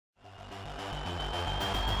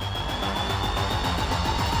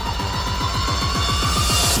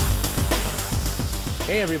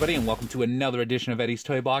Hey everybody, and welcome to another edition of Eddie's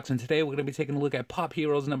Toy Box, and today we're going to be taking a look at Pop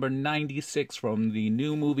Heroes number 96 from the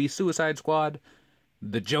new movie Suicide Squad,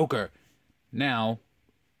 The Joker. Now,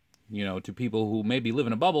 you know, to people who maybe live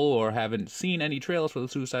in a bubble or haven't seen any trailers for the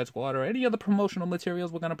Suicide Squad or any other promotional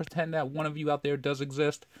materials, we're going to pretend that one of you out there does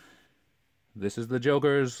exist. This is the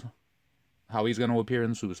Joker's, how he's going to appear in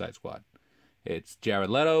the Suicide Squad. It's Jared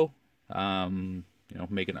Leto,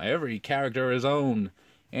 making every character his own.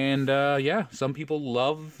 And, yeah, some people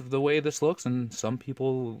love the way this looks, and some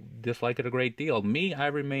people dislike it a great deal. Me, I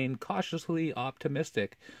remain cautiously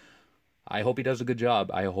optimistic. I hope he does a good job.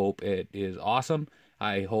 I hope it is awesome.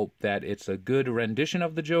 I hope that it's a good rendition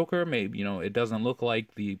of the Joker. Maybe, it doesn't look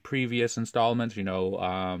like the previous installments,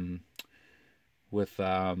 with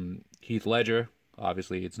Heath Ledger.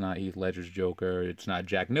 Obviously, it's not Heath Ledger's Joker. It's not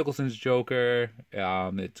Jack Nicholson's Joker.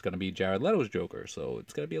 It's going to be Jared Leto's Joker. So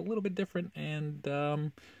it's going to be a little bit different. And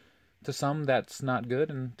to some, that's not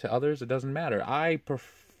good. And to others, it doesn't matter. I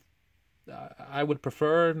would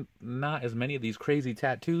prefer not as many of these crazy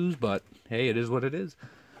tattoos. But, hey, it is what it is.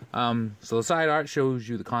 So the side art shows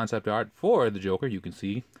you the concept art for the Joker. You can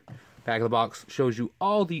see. Back of the box shows you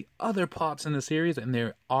all the other pops in the series. And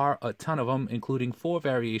there are a ton of them, including 4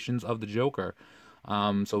 variations of the Joker.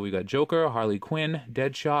 So we got Joker, Harley Quinn,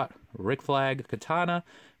 Deadshot, Rick Flag, Katana,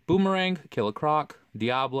 Boomerang, Killer Croc,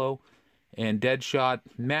 Diablo, and Deadshot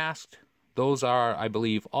Masked. Those are, I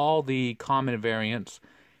believe, all the common variants.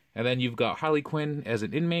 And then you've got Harley Quinn as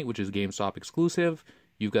an inmate, which is GameStop exclusive.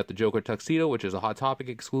 You've got the Joker Tuxedo, which is a Hot Topic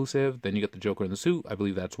exclusive. Then you got the Joker in the suit. I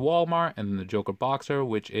believe that's Walmart. And then the Joker Boxer,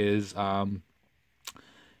 which is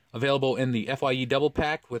available in the FYE Double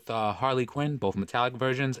Pack with Harley Quinn, both metallic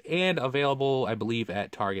versions, and available, I believe,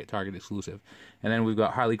 at Target exclusive. And then we've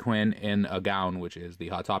got Harley Quinn in a gown, which is the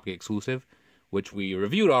Hot Topic exclusive, which we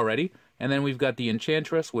reviewed already. And then we've got the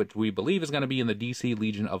Enchantress, which we believe is going to be in the DC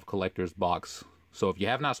Legion of Collectors box. So if you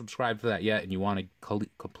have not subscribed to that yet and you want to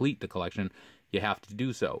complete the collection, you have to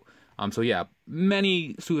do so. So yeah,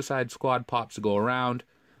 many Suicide Squad pops to go around.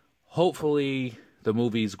 Hopefully the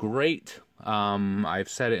movie's great. I've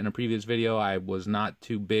said it in a previous video, I was not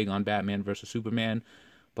too big on Batman vs. Superman,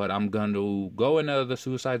 but I'm going to go into the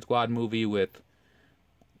Suicide Squad movie with,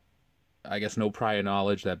 I guess, no prior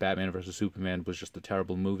knowledge that Batman vs. Superman was just a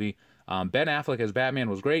terrible movie. Ben Affleck as Batman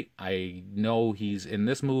was great. I know he's in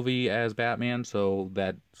this movie as Batman, so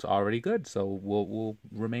that's already good. So we'll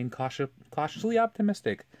remain cautiously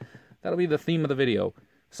optimistic. That'll be the theme of the video.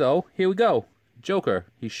 So, here we go. Joker.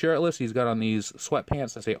 He's shirtless. He's got on these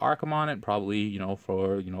sweatpants that say Arkham on it, probably,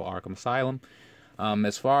 for, Arkham Asylum.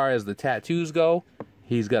 As far as the tattoos go,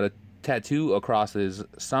 he's got a tattoo across his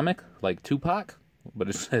stomach, like Tupac, but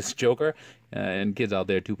it says Joker. And kids out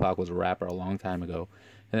there, Tupac was a rapper a long time ago.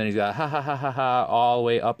 And then he's got ha ha ha ha ha all the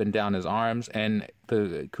way up and down his arms. And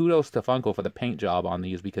the kudos to Funko for the paint job on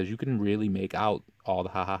these, because you can really make out all the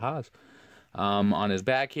ha ha ha's. On his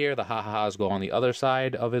back here, the ha ha ha's go on the other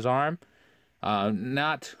side of his arm.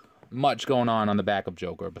 Not much going on the back of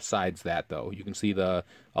Joker besides that, though. You can see the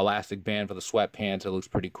elastic band for the sweatpants. It looks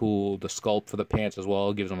pretty cool. The sculpt for the pants as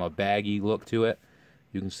well gives them a baggy look to it.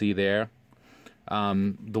 You can see there.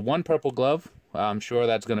 The one purple glove, I'm sure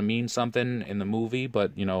that's going to mean something in the movie,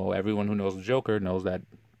 but, everyone who knows the Joker knows that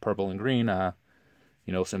purple and green,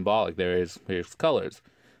 symbolic. There's colors.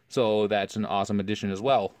 So that's an awesome addition as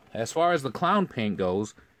well. As far as the clown paint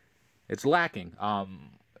goes, it's lacking.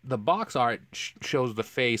 The box art shows the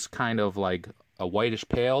face kind of like a whitish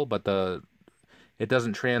pale, but it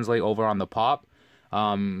doesn't translate over on the pop.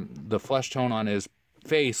 The flesh tone on his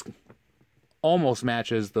face almost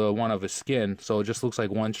matches the one of his skin, so it just looks like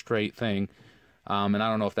one straight thing. And I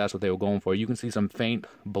don't know if that's what they were going for. You can see some faint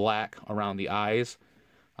black around the eyes.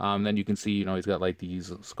 Then you can see, he's got like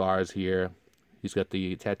these scars here. He's got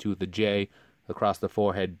the tattoo of the J across the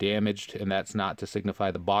forehead damaged, and that's not to signify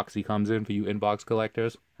the box he comes in for you inbox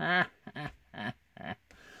collectors. I'm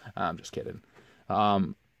just kidding.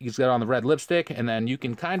 He's got on the red lipstick, and then you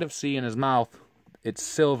can kind of see in his mouth it's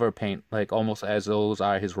silver paint, like almost as those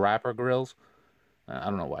are his rapper grills. I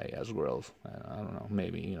don't know why he has grills. I don't know.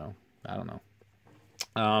 Maybe, I don't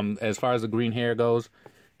know. As far as the green hair goes,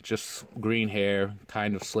 just green hair,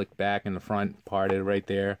 kind of slicked back in the front, parted right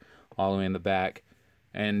there, all the way in the back.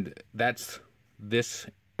 And that's this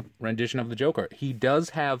rendition of the Joker. He does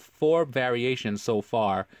have 4 variations so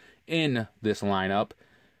far in this lineup.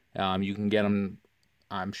 You can get them,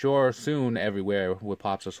 I'm sure, soon everywhere where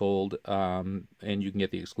pops are sold, and you can get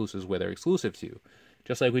the exclusives where they're exclusive to.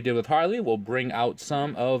 Just like we did with Harley, we'll bring out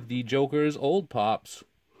some of the Joker's old pops,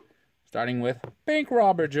 starting with Bank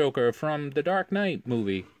Robber Joker from the Dark Knight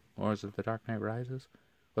movie. Or is it The Dark Knight Rises?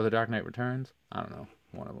 Or The Dark Knight Returns? I don't know.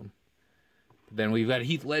 one of them. Then we've got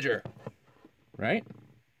Heath Ledger, right?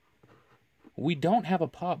 We don't have a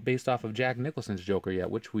pop based off of Jack Nicholson's Joker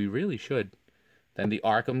yet, which we really should. Then the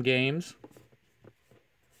Arkham games,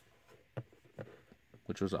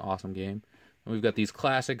 which was an awesome game. And we've got these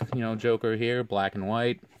classic, you know, Joker here, black and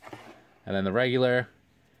white. And then the regular.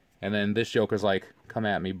 And then this Joker's like, come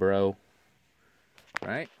at me, bro.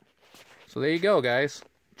 Right? So there you go, guys.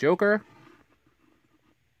 Joker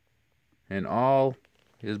and all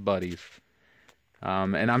his buddies.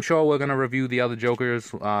 And I'm sure we're going to review the other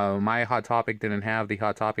Jokers. My Hot Topic didn't have the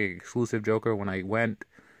Hot Topic exclusive Joker when I went,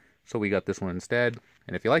 so we got this one instead.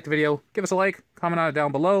 And if you liked the video, give us a like, comment on it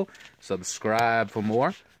down below, subscribe for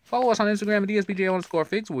more. Follow us on Instagram at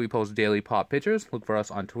DSBJ_figs, where we post daily pop pictures. Look for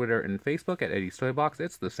us on Twitter and Facebook at Eddie's Toy Box.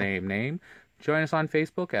 It's the same name. Join us on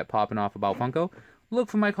Facebook at Poppin' Off About Funko. Look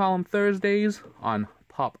for my column Thursdays on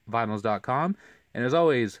popvinyls.com. And as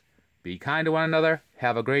always, be kind to one another.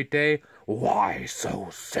 Have a great day. Why so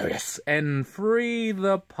serious? And free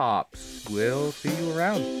the pops. We'll see you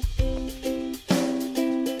around.